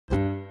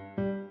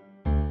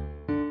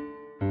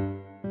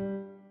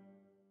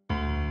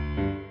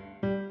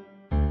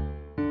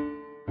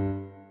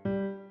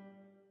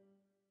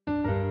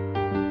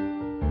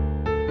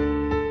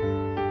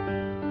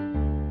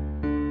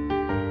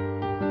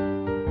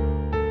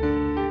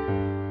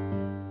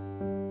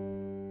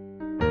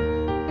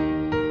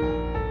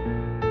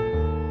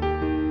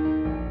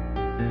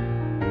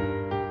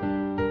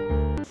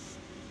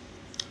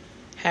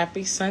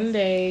Happy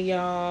Sunday,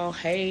 y'all.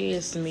 Hey,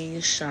 it's me,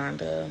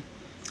 Shanda.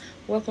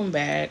 Welcome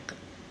back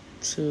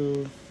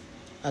to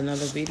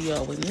another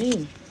video with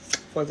me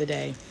for the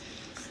day.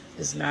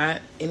 It's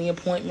not any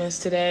appointments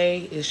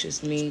today. It's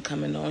just me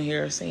coming on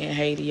here saying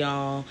hey to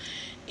y'all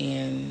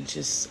and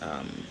just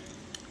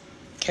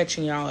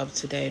catching y'all up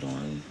to date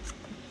on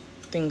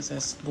things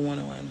that's going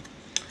on.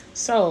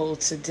 So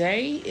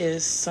today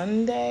is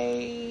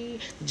Sunday,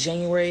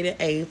 January the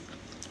 8th,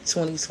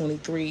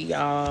 2023,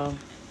 y'all.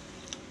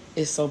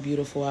 It's so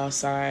beautiful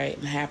outside.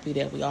 I'm happy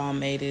that we all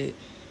made it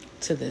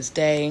to this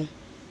day.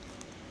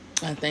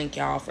 I thank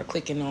y'all for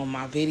clicking on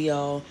my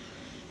video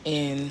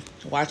and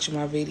watching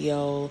my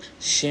video,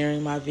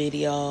 sharing my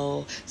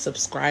video,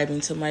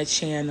 subscribing to my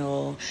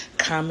channel,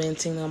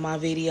 commenting on my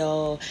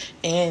video,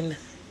 and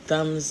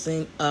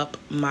thumbsing up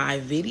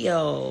my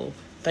video.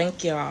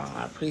 Thank y'all.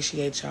 I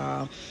appreciate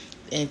y'all.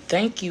 And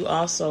thank you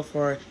also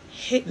for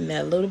hitting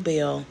that little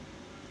bell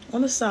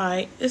on the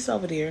side. It's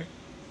over there.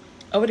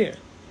 Over there.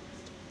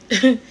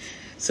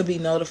 To be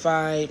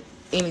notified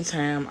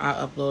anytime I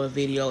upload a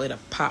video. It'll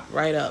pop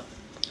right up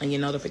on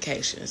your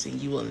notifications, and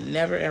you will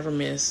never ever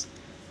miss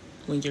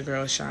when your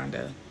girl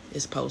Shanda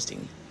is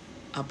posting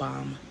a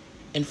bomb,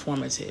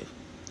 informative,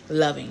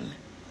 loving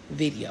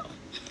video.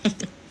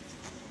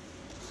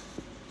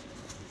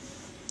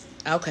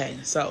 Okay,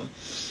 so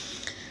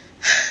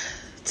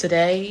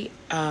today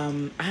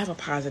I have a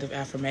positive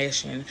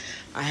affirmation.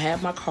 I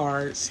have my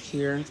cards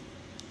here,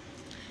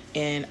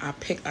 and I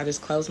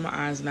just closed my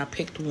eyes and I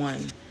picked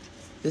one.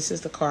 This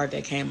is the card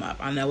that came up.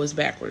 I know it's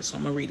backwards, so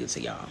I'm going to read it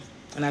to y'all.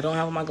 And I don't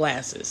have my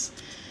glasses.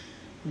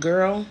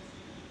 Girl,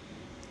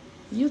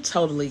 you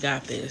totally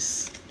got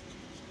this.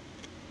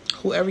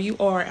 Whoever you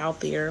are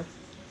out there.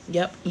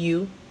 Yep,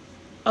 you.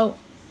 Oh,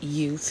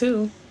 you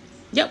too.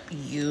 Yep,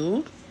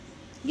 you.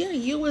 Yeah,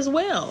 you as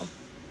well.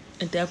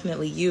 And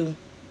definitely you.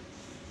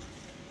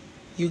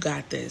 You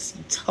got this.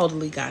 You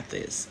totally got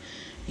this.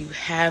 You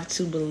have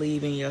to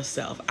believe in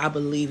yourself. I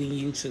believe in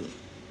you too.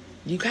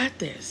 You got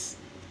this.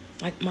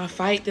 Like my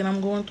fight that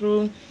I'm going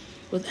through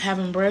with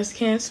having breast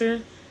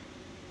cancer,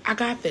 I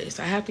got this.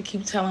 I have to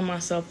keep telling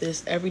myself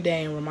this every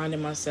day and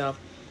reminding myself,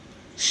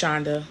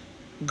 Shanda,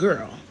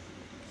 girl,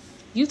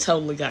 you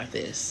totally got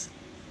this.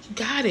 You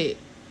got it.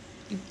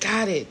 You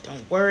got it.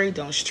 Don't worry.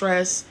 Don't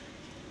stress.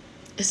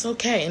 It's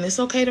okay. And it's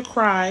okay to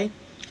cry.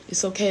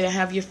 It's okay to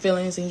have your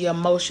feelings and your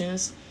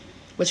emotions.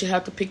 But you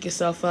have to pick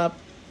yourself up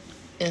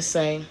and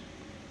say,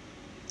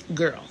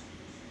 girl,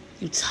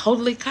 you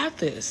totally got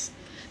this.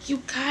 You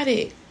got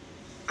it.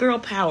 Girl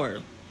power.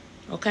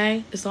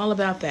 Okay? It's all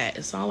about that.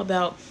 It's all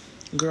about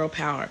girl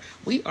power.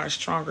 We are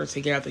stronger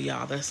together,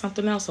 y'all. That's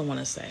something else I want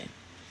to say.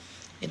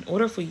 In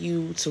order for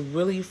you to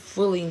really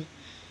fully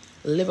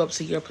live up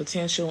to your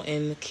potential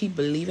and keep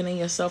believing in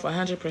yourself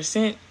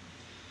 100%,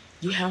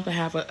 you have to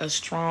have a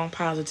strong,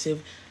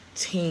 positive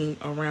team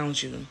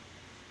around you.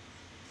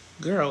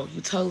 Girl, you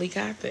totally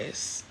got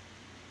this.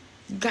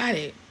 You got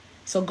it.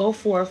 So go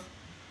forth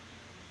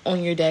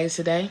on your day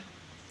today,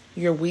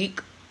 your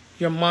week,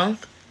 your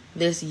month,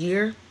 this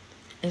year,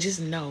 and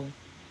just know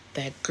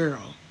that,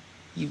 girl,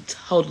 you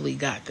totally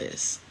got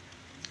this.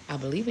 I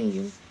believe in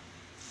you.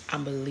 I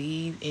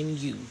believe in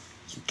you.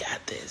 You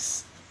got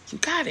this. You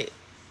got it.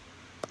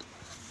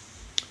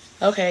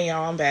 Okay,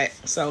 y'all, I'm back.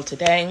 So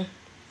today,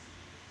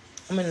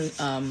 I'm in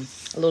a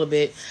little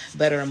bit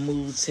better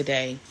mood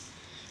today.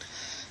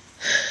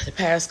 The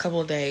past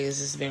couple of days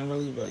has been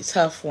really, really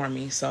tough for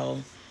me. So,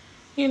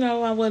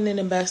 I wasn't in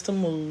the best of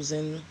moods.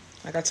 And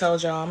like I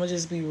told y'all, I'm going to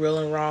just be real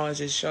and raw and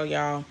just show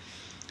y'all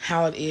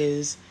how it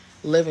is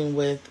living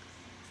with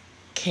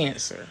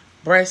cancer,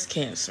 breast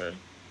cancer,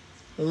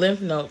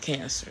 lymph node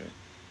cancer.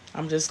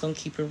 I'm just going to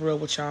keep it real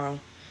with y'all.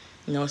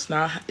 It's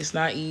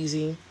not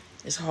easy.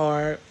 It's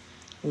hard.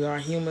 We are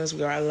humans.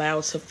 We are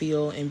allowed to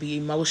feel and be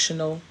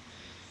emotional,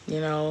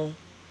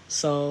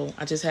 So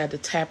I just had to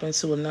tap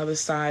into another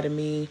side of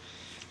me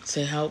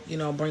to help,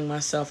 bring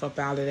myself up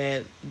out of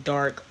that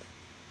dark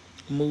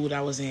mood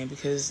I was in.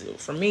 Because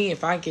for me,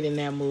 if I get in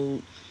that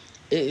mood,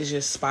 it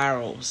just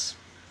spirals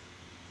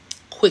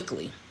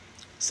quickly.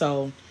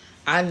 So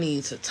I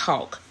need to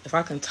talk. If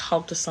I can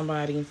talk to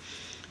somebody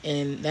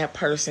and that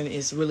person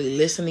is really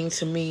listening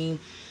to me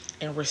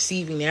and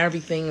receiving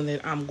everything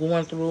that I'm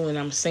going through and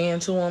I'm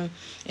saying to them,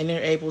 and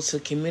they're able to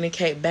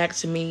communicate back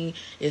to me,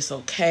 it's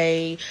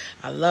okay,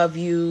 I love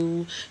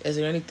you, is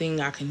there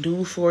anything I can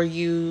do for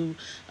you?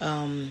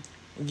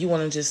 You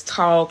want to just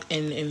talk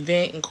and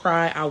vent and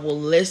cry, I will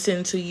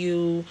listen to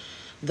you.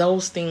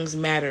 Those things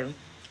matter.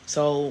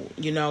 So,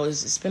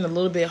 it's been a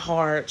little bit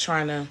hard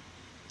trying to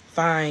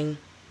find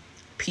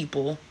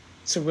people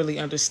to really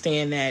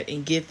understand that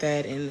and get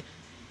that and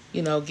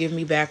give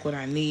me back what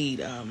I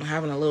need. I'm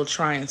having a little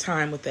trying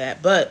time with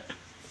that. But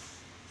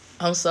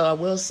also I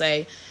will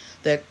say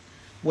that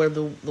where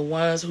the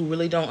ones who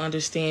really don't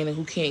understand and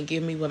who can't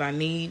give me what I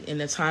need in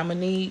the time of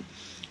need,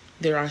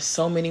 there are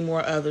so many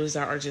more others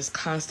that are just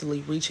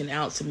constantly reaching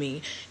out to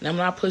me. And I'm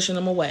not pushing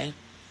them away.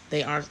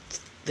 They're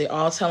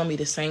all telling me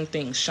the same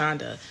thing.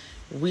 Shanda,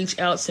 reach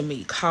out to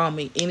me. Call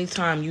me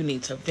anytime you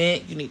need to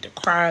vent, you need to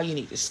cry, you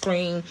need to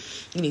scream,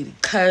 you need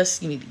to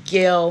cuss, you need to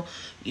yell,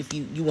 if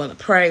you want to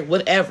pray,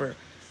 whatever.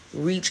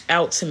 Reach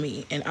out to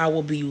me and I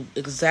will be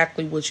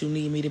exactly what you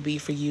need me to be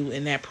for you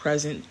in that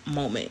present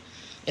moment.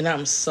 And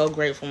I'm so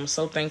grateful. I'm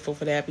so thankful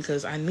for that,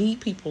 because I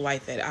need people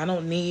like that. I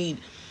don't need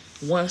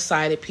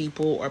one-sided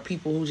people or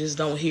people who just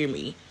don't hear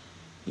me.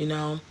 You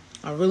know,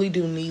 I really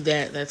do need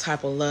that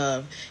type of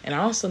love. And I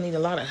also need a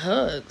lot of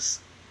hugs.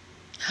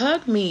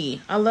 Hug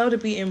me. I love to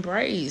be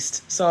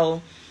embraced.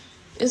 So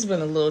it's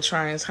been a little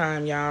trying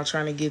time, y'all,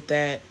 trying to get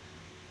that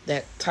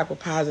type of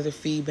positive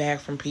feedback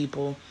from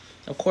people.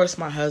 Of course,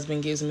 my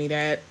husband gives me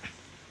that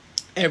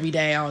every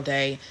day, all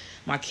day.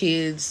 My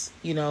kids,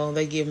 you know,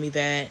 they give me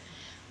that.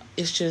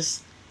 It's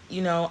just,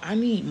 you know, I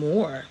need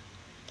more.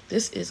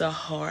 This is the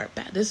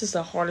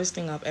hardest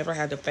thing I've ever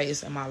had to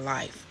face in my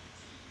life.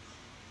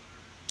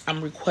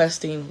 I'm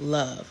requesting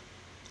love,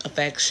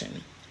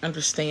 affection,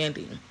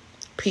 understanding,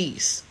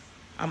 peace.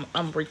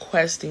 I'm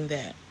requesting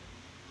that.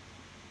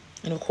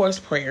 And of course,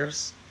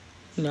 prayers.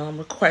 You know, I'm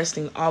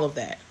requesting all of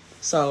that.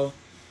 So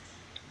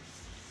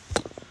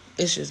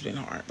it's just been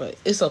hard, but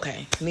it's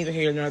okay. Neither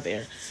here nor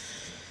there.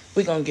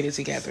 We're going to get it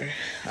together.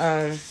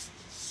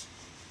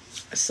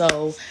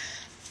 So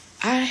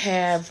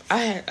I'm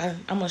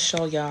going to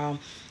show y'all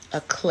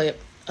a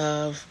clip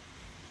of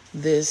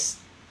this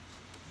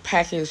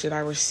package that I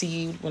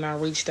received when I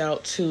reached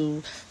out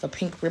to the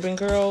Pink Ribbon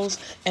Girls.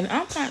 And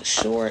I'm not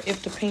sure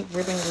if the Pink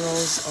Ribbon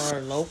Girls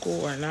are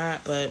local or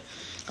not, but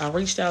I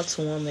reached out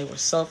to them. They were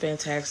so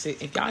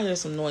fantastic. If y'all hear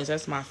some noise,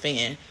 that's my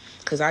fan,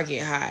 because I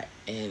get hot,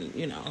 and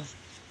you know.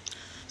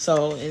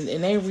 So,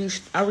 and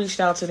I reached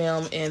out to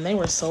them, and they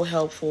were so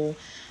helpful.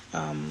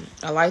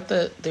 I like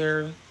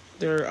their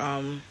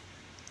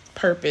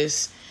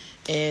purpose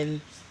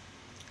in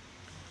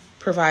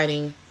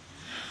providing,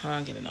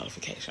 I'll get a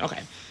notification.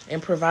 Okay.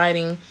 And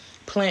providing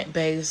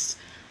plant-based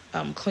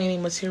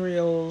cleaning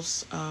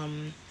materials.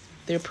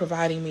 They're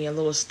providing me a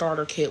little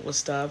starter kit with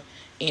stuff.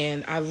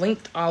 And I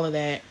linked all of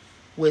that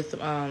with,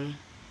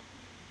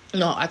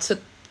 I took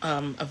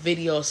a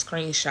video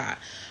screenshot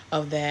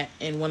of that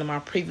in one of my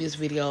previous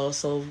videos.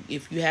 So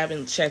if you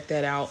haven't checked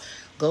that out,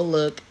 go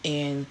look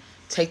and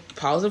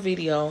pause the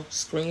video,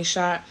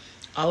 screenshot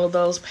all of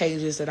those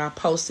pages that I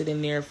posted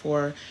in there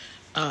for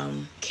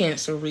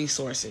cancer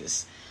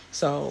resources.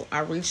 So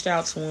I reached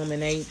out to them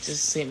and they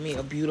just sent me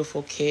a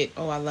beautiful kit.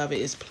 Oh, I love it.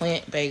 It's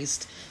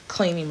plant-based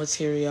cleaning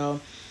material.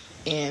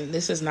 And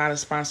this is not a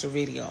sponsored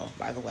video,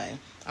 by the way.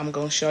 I'm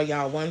going to show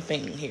y'all one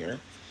thing here,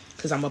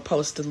 because I'm going to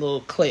post a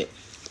little clip.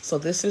 So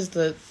this is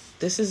the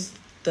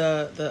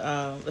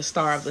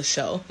star of the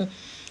show.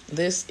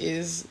 This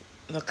is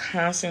the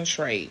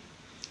concentrate.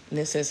 And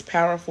it says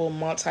powerful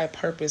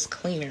multi-purpose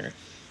cleaner.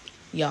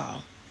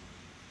 Y'all,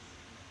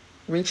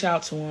 reach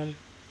out to them.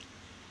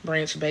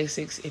 Branch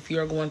Basics. If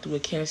you're going through a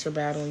cancer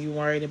battle and you're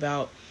worried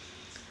about,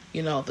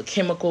 you know, the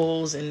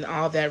chemicals and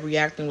all that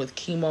reacting with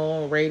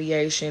chemo,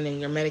 radiation, and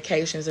your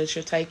medications that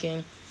you're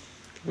taking,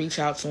 reach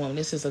out to them.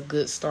 This is a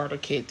good starter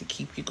kit to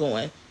keep you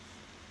going.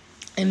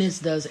 And this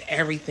does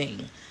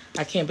everything.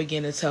 I can't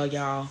begin to tell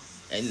y'all.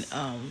 And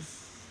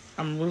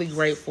I'm really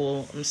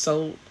grateful. I'm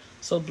so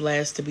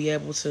blessed to be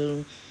able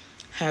to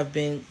have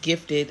been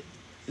gifted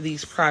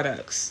these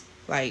products.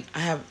 Like,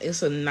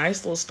 it's a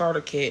nice little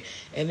starter kit,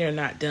 and they're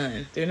not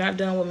done. They're not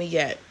done with me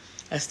yet.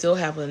 I still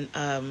have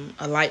a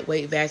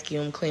lightweight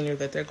vacuum cleaner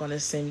that they're going to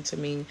send to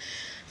me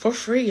for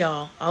free,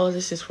 y'all. All of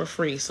this is for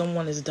free.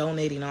 Someone is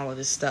donating all of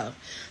this stuff.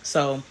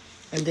 So,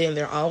 and then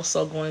they're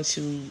also going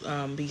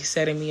to be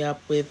setting me up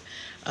with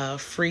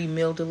free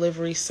meal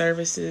delivery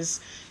services.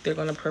 They're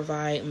going to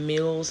provide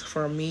meals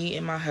for me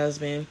and my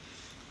husband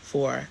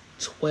for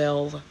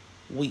 12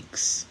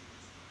 weeks.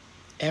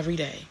 Every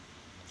day.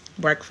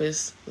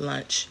 Breakfast,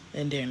 lunch,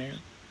 and dinner.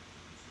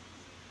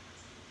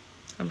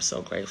 I'm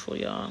so grateful,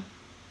 y'all.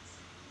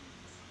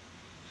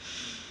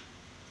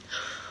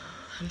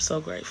 I'm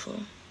so grateful.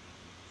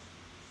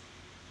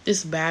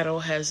 This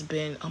battle has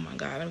been, oh my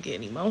God, I'm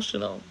getting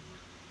emotional.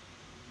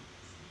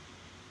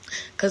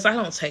 Because I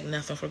don't take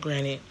nothing for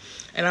granted.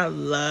 And I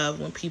love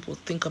when people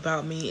think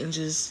about me and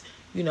just,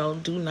 you know,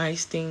 do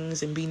nice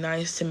things and be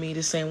nice to me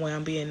the same way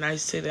I'm being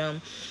nice to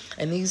them.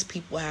 And these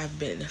people have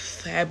been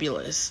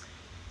fabulous.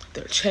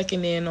 They're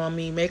checking in on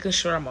me, making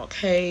sure I'm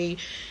okay.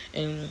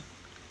 And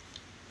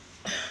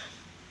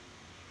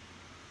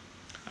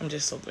I'm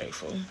just so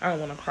grateful. I don't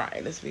want to cry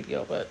in this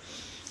video, but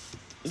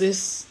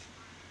this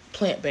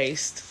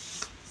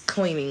plant-based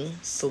cleaning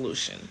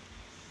solution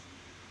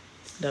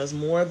does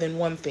more than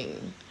one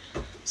thing.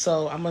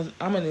 So I'm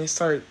gonna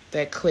insert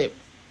that clip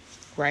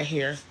right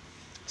here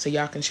so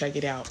y'all can check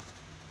it out.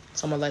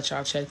 So I'm gonna let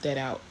y'all check that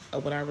out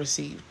of what I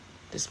received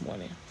this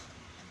morning.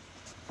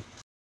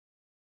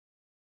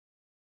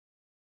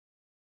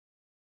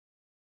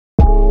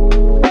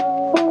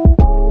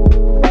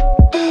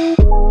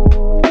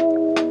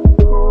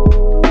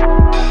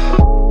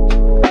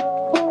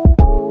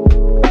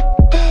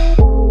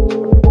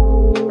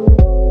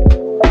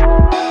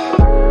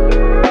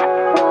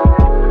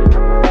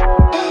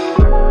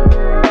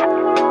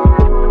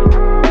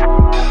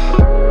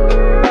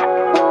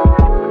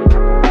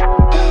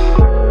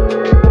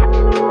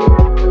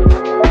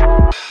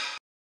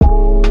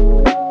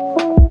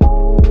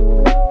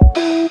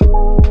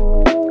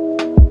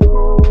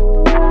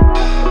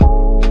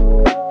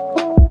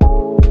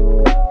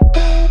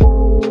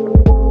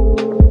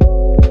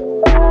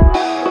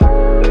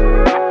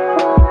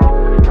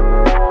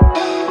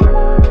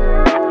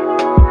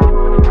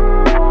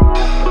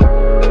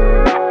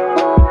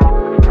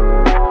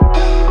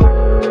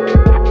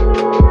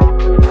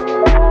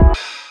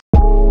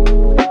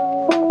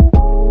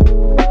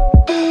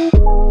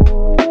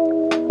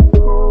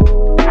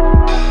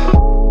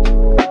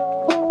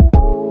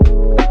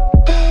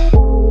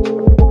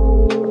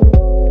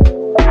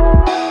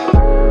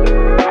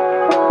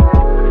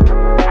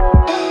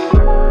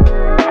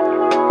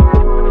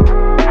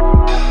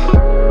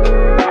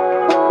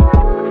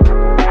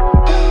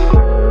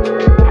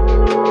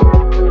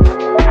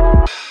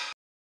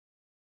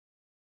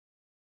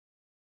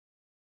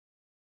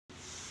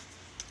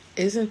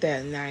 Isn't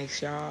that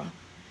nice, y'all?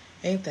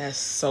 Ain't that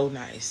so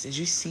nice? Did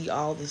you see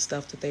all the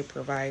stuff that they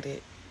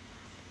provided?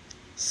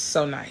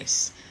 So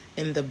nice.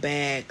 In the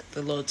bag,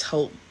 the little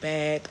tote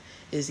bag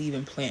is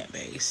even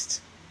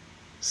plant-based.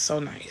 So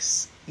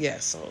nice. Yeah,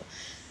 so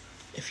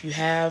if you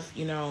have,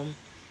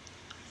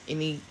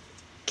 any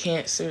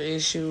cancer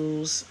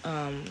issues,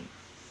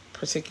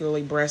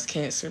 particularly breast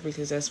cancer,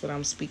 because that's what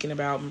I'm speaking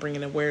about and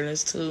bringing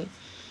awareness to,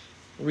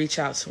 reach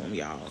out to them,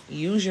 y'all.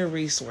 Use your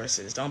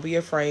resources. Don't be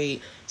afraid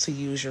to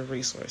use your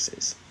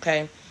resources.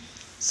 Okay?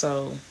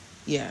 So,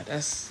 yeah,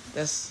 that's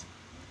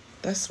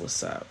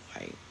what's up.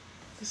 Like,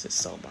 this is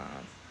so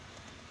bomb.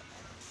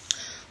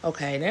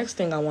 Okay, next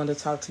thing I wanted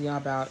to talk to y'all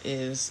about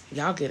is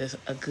y'all get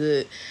a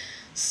good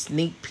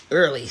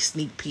early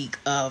sneak peek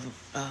of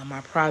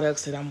my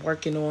products that I'm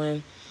working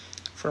on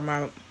for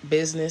my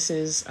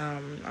businesses.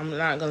 I'm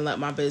not going to let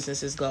my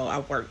businesses go. I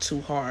work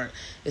too hard.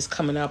 It's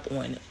coming up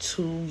on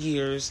 2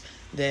 years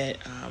that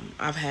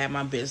I've had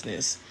my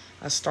business.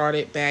 I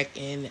started back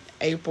in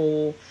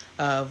April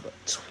of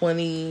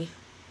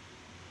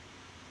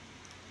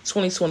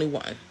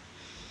 2021.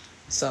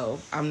 So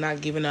I'm not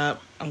giving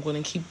up. I'm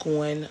going to keep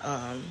going.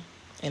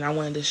 And I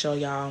wanted to show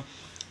y'all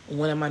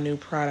one of my new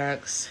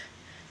products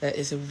that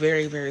is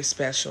very, very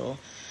special.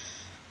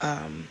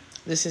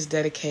 This is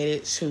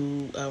dedicated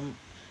to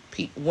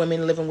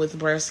women living with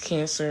breast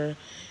cancer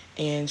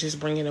and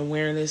just bringing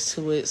awareness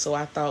to it. So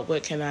I thought,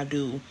 what can I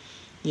do,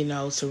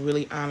 to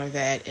really honor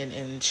that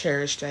and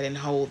cherish that and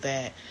hold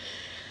that.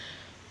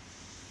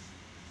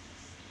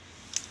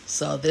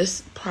 So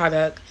this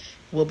product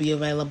will be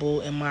available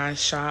in my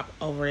shop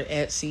over at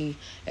Etsy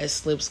at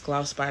Slippz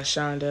Gloss by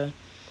Shanda.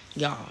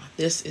 Y'all,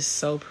 this is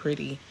so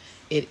pretty.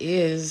 It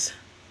is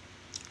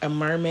a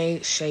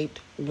mermaid-shaped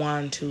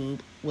wand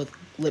tube with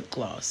lip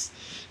gloss.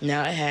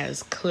 Now it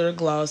has clear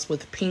gloss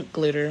with pink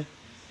glitter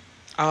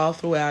all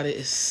throughout it.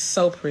 It's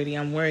so pretty.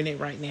 I'm wearing it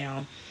right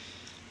now.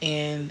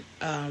 And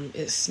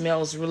it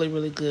smells really,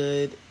 really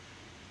good.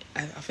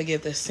 I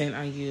forget the scent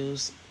I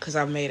use because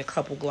I've made a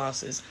couple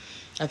glosses.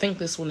 I think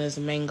this one is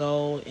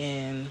mango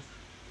and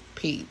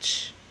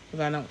peach, if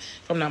I'm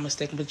not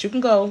mistaken. But you can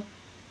go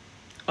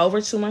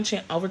over to my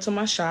shop,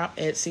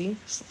 Etsy,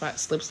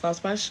 Slippz Gloss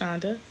by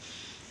Shanda,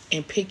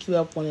 and pick you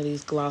up one of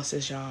these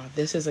glosses, y'all.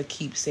 This is a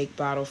keepsake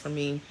bottle for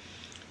me.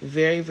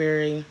 Very,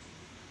 very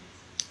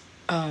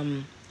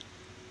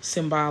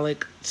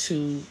symbolic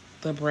to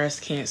the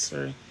breast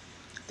cancer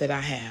that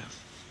I have,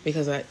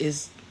 because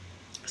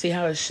see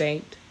how it's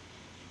shaped?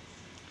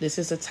 This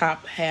is the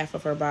top half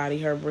of her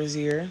body, her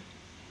brassiere,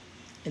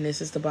 and this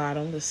is the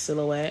bottom, the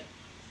silhouette,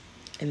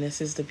 and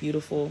this is the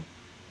beautiful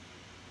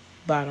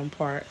bottom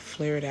part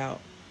flared out.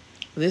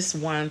 This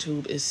wand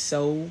tube is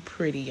so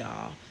pretty,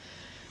 y'all.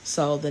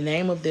 So the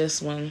name of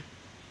this one,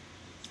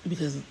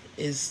 because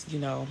is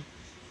in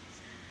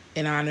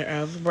honor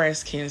of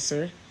breast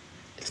cancer,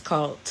 it's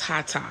called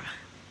Tata.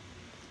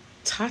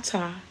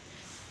 Tata.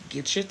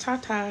 Get your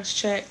tatas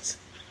checked.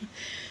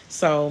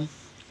 So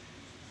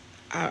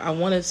I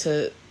wanted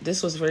to,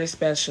 this was very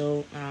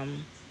special.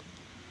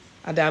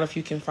 I doubt if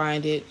you can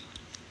find it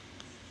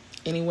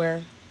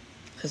anywhere,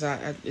 because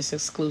it's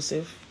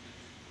exclusive,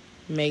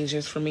 made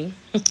just for me.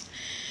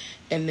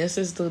 And this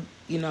is the,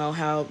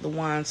 how the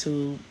wand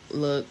tube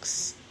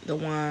looks, the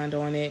wand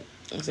on it.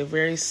 It's a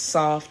very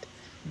soft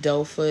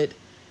doe foot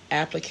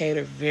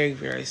applicator, very,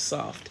 very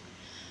soft.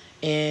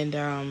 And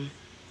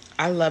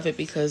I love it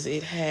because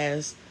it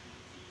has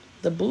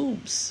the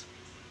boobs.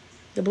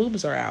 The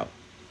boobs are out.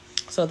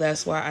 So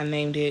that's why I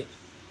named it,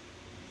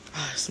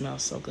 it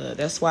smells so good.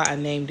 That's why I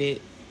named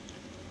it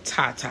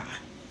Tata.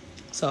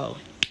 So,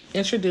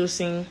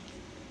 introducing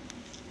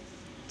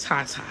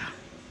Tata.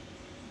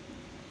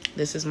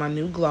 This is my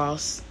new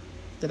gloss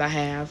that I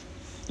have.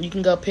 You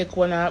can go pick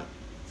one up.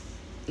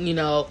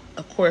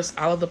 Of course,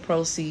 all of the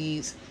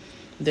proceeds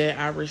that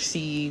I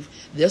receive,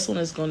 this one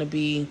is going to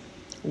be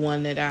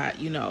one that I,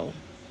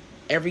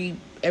 every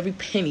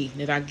penny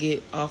that I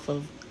get off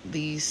of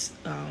these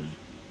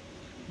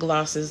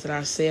glosses that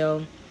I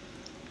sell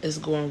is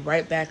going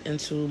right back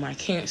into my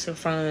cancer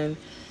fund,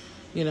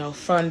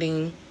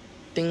 funding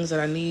things that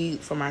I need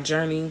for my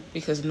journey.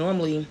 Because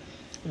normally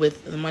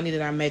with the money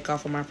that I make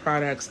off of my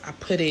products, I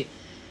put it,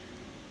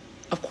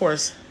 of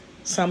course,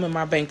 some in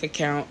my bank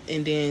account,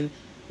 and then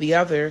the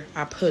other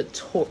I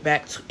put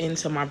back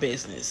into my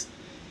business.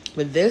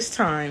 But this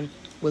time,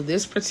 with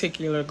this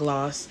particular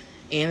gloss,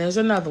 and there's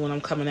another one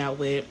I'm coming out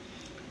with,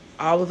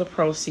 all of the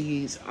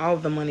proceeds, all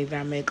of the money that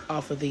I make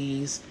off of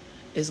these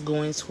is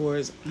going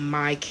towards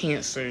my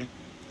cancer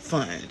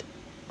fund.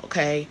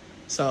 Okay?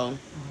 So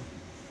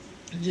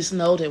just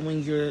know that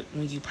when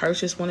you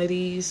purchase one of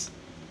these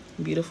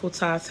beautiful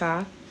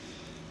Tata,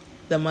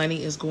 the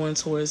money is going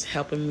towards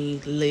helping me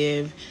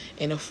live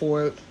and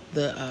afford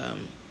the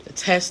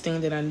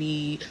testing that I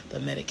need, the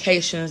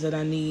medications that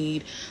I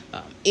need,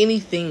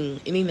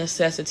 any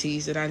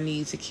necessities that I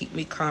need to keep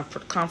me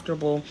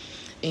comfortable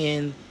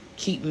and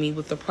keep me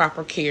with the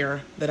proper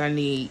care that I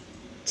need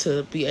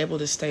to be able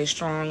to stay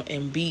strong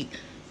and beat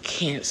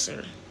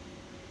cancer.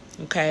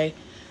 Okay?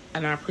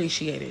 and I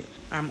appreciate it.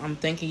 I'm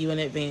thanking you in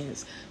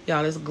advance.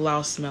 Y'all, this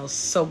gloss smells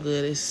so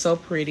good. It's so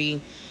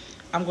pretty.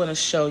 I'm going to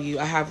show you.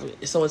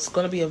 So it's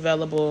going to be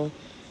available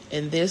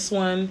in this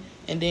one.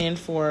 And then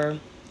for,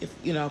 if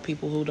you know,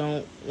 people who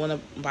don't want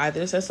to buy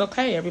this, that's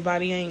okay.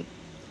 Everybody ain't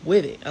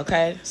with it,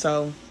 okay?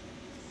 So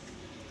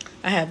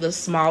I have the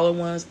smaller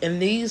ones.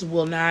 And these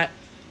will not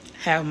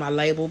have my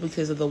label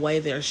because of the way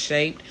they're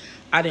shaped.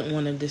 I didn't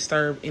want to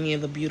disturb any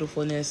of the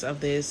beautifulness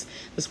of this.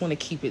 Just want to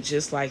keep it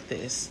just like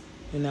this.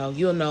 You know,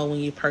 you'll know when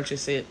you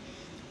purchase it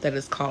that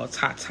it's called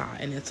Tata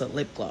and it's a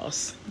lip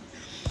gloss.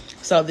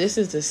 So this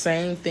is the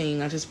same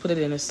thing. I just put it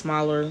in a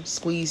smaller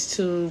squeeze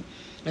tube,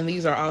 and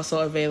these are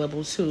also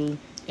available too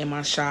in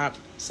my shop.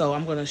 So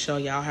I'm going to show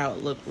y'all how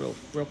it looked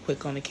real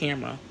quick on the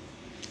camera.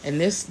 And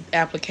this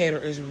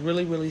applicator is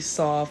really, really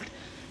soft,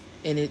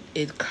 and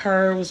it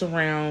curves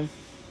around.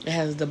 It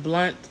has the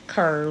blunt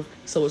curve,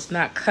 so it's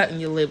not cutting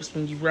your lips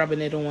when you're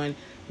rubbing it on.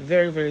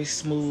 Very, very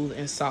smooth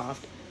and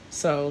soft.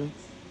 So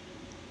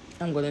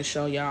I'm going to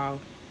show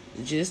y'all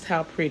just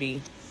how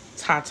pretty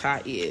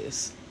Tata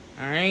is.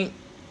 All right?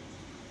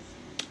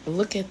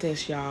 Look at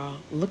this, y'all.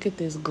 Look at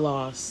this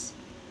gloss.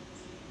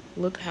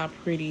 Look how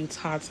pretty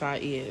Tata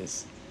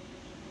is.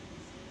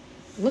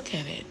 Look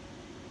at it.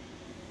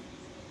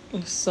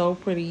 It's so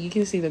pretty. You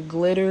can see the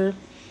glitter,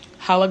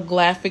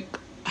 holographic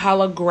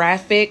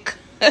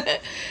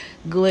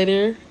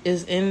glitter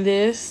is in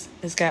this.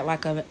 It's got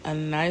like a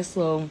nice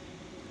little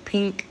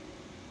pink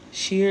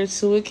sheer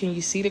to it. Can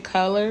you see the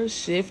colors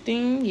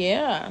shifting?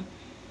 Yeah.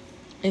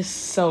 It's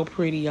so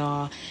pretty,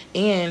 y'all.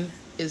 And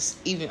it's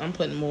even, I'm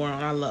putting more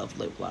on. I love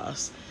lip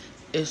gloss.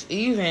 It's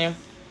even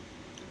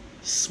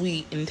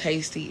sweet and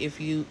tasty if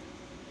you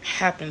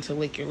happen to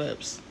lick your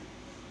lips.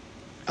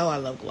 Oh, I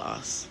love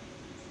gloss.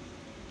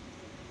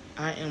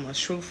 I am a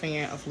true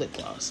fan of lip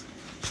gloss.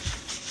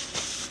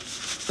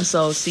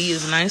 So, see,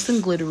 it's nice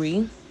and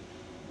glittery.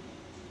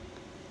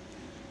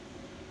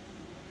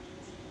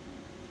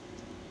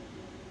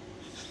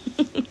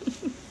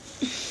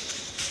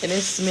 And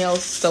it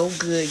smells so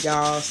good,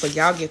 y'all. So,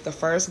 y'all get the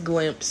first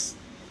glimpse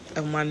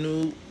of my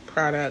new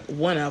product.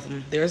 One of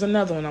them. There's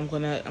another one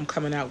I'm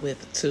coming out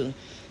with, too,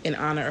 in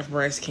honor of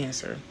breast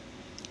cancer.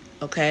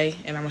 Okay?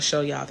 And I'm going to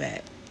show y'all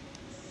that.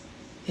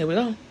 Here we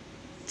go.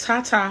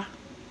 Ta-ta.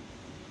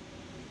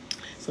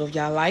 So, if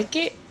y'all like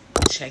it,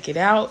 check it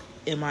out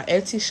in my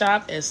Etsy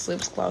shop at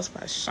Slippz Gloss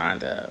by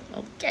Shanda.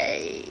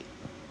 Okay.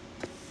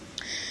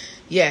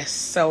 Yes,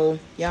 so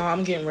y'all,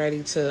 I'm getting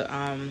ready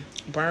to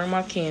burn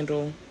my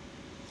candle.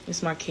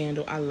 It's my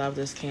candle. I love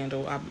this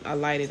candle. I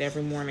light it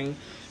every morning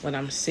when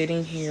I'm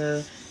sitting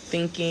here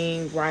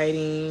thinking,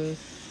 writing,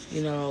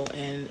 you know,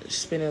 and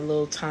spending a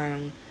little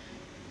time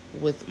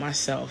with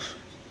myself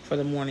for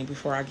the morning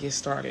before I get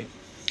started.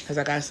 Because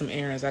I got some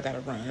errands I got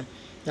to run.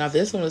 Now,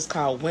 this one is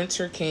called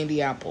Winter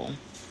Candy Apple.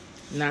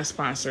 Not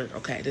sponsored.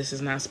 Okay, this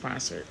is not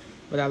sponsored.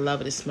 But I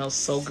love it. It smells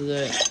so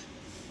good.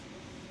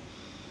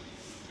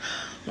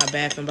 My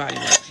Bath and Body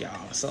Works,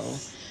 y'all. So,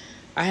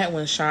 I had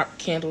went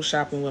candle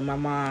shopping with my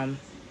mom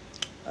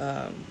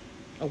a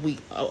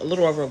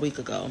little over a week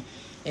ago.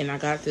 And I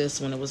got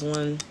this when it was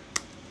on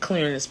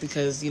clearance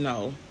because, you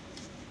know,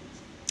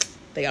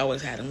 they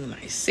always had them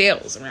nice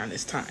sales around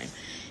this time.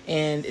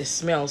 And it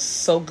smells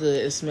so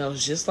good. It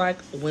smells just like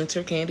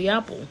winter candy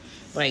apple.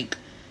 Like,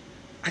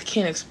 I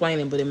can't explain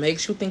it, but it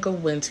makes you think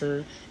of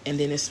winter, and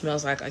then it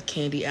smells like a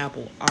candy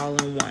apple all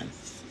in one.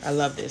 I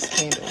love this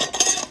candle.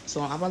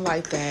 So I'm going to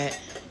light that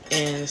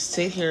and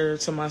sit here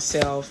to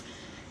myself,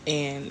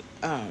 and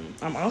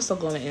I'm also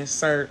going to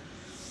insert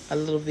a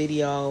little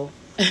video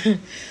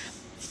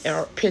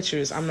or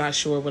pictures. I'm not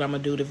sure what I'm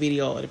going to do, the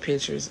video or the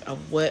pictures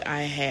of what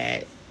I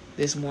had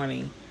this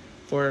morning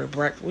for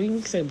breakfast. What do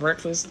you say,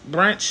 breakfast?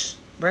 Brunch?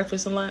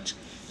 Breakfast and lunch?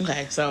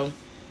 Okay, so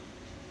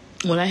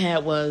what I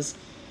had was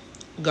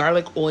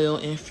garlic oil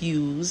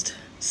infused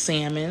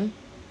salmon,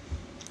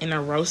 and I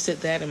roasted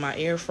that in my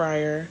air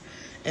fryer.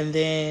 And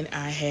then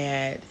I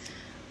had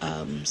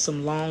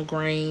some long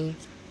grain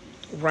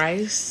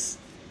rice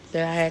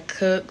that I had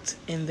cooked,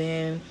 and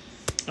then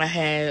I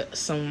had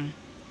some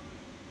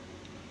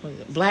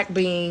black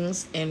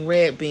beans and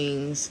red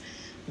beans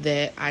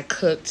that I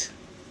cooked,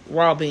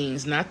 raw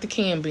beans, not the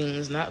canned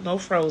beans, no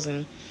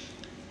frozen,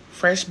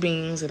 fresh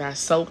beans that I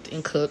soaked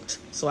and cooked.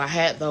 So I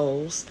had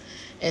those.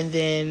 And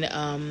then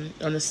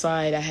on the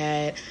side, I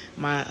had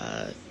my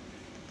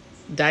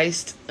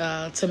diced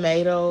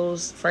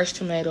tomatoes, fresh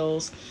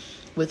tomatoes,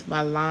 with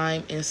my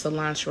lime and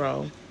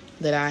cilantro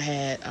that I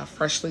had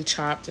freshly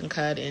chopped and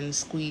cut and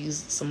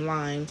squeezed some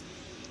lime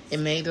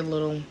and made a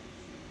little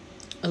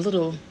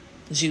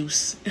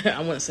juice. I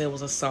wouldn't say it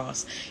was a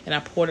sauce. And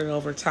I poured it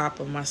over top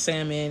of my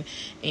salmon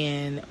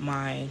and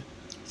my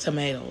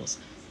tomatoes.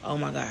 Oh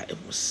my God, it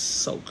was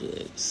so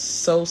good.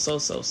 So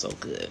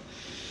good.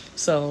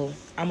 So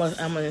I'm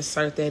gonna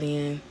insert that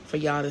in for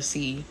y'all to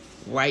see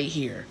right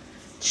here.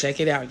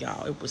 Check it out,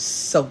 y'all. It was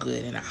so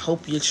good, and I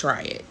hope you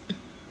try it.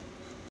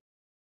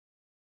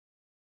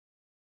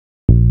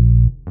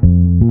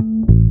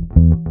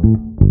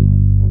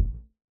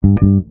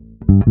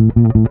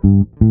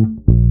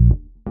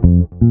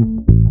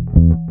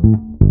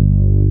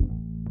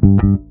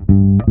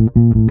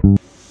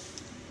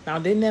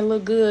 didn't that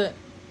look good?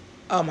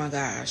 Oh my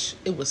gosh,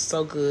 it was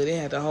so good. It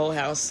had the whole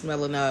house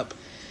smelling up.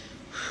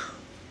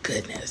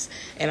 Goodness.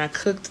 And I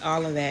cooked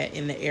all of that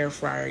in the air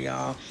fryer,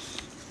 y'all.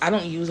 I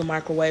don't use a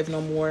microwave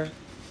no more.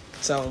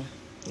 So,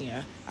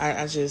 yeah,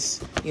 I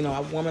just,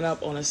 I warm it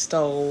up on a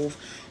stove,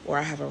 or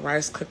I have a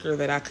rice cooker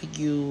that I could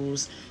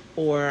use,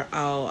 or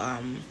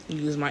I'll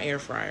use my air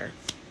fryer.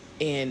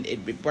 And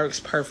it works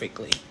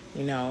perfectly,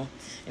 and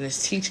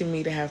it's teaching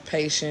me to have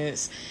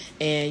patience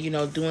and,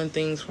 doing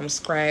things from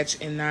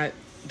scratch and not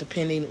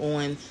depending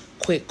on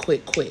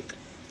quick.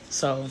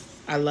 So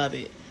I love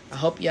it. I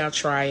hope y'all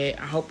try it.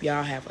 I hope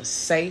y'all have a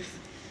safe...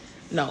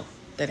 No,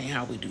 that ain't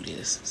how we do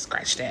this.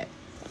 Scratch that.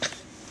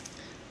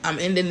 I'm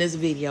ending this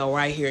video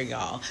right here,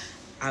 y'all.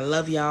 I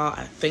love y'all.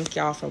 I thank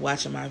y'all for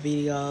watching my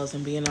videos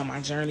and being on my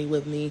journey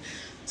with me.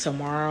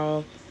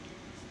 Tomorrow,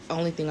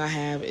 only thing I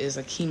have is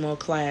a chemo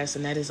class,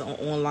 and that is an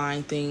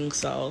online thing.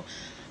 So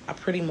I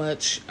pretty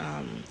much,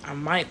 I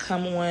might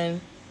come on,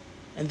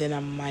 and then I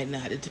might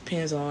not. It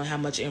depends on how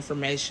much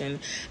information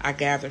I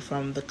gather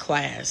from the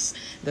class.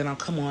 Then I'll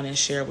come on and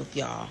share with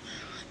y'all.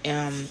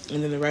 And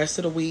then the rest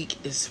of the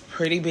week is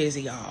pretty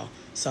busy, y'all.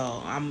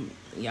 So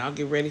y'all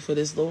get ready for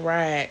this little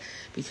ride,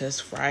 because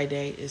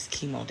Friday is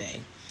chemo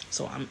day.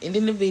 So I'm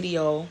ending the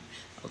video.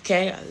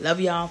 Okay, I love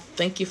y'all.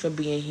 Thank you for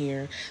being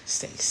here.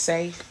 Stay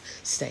safe,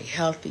 stay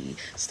healthy,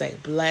 stay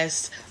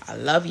blessed. I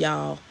love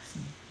y'all.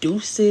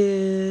 Deuces.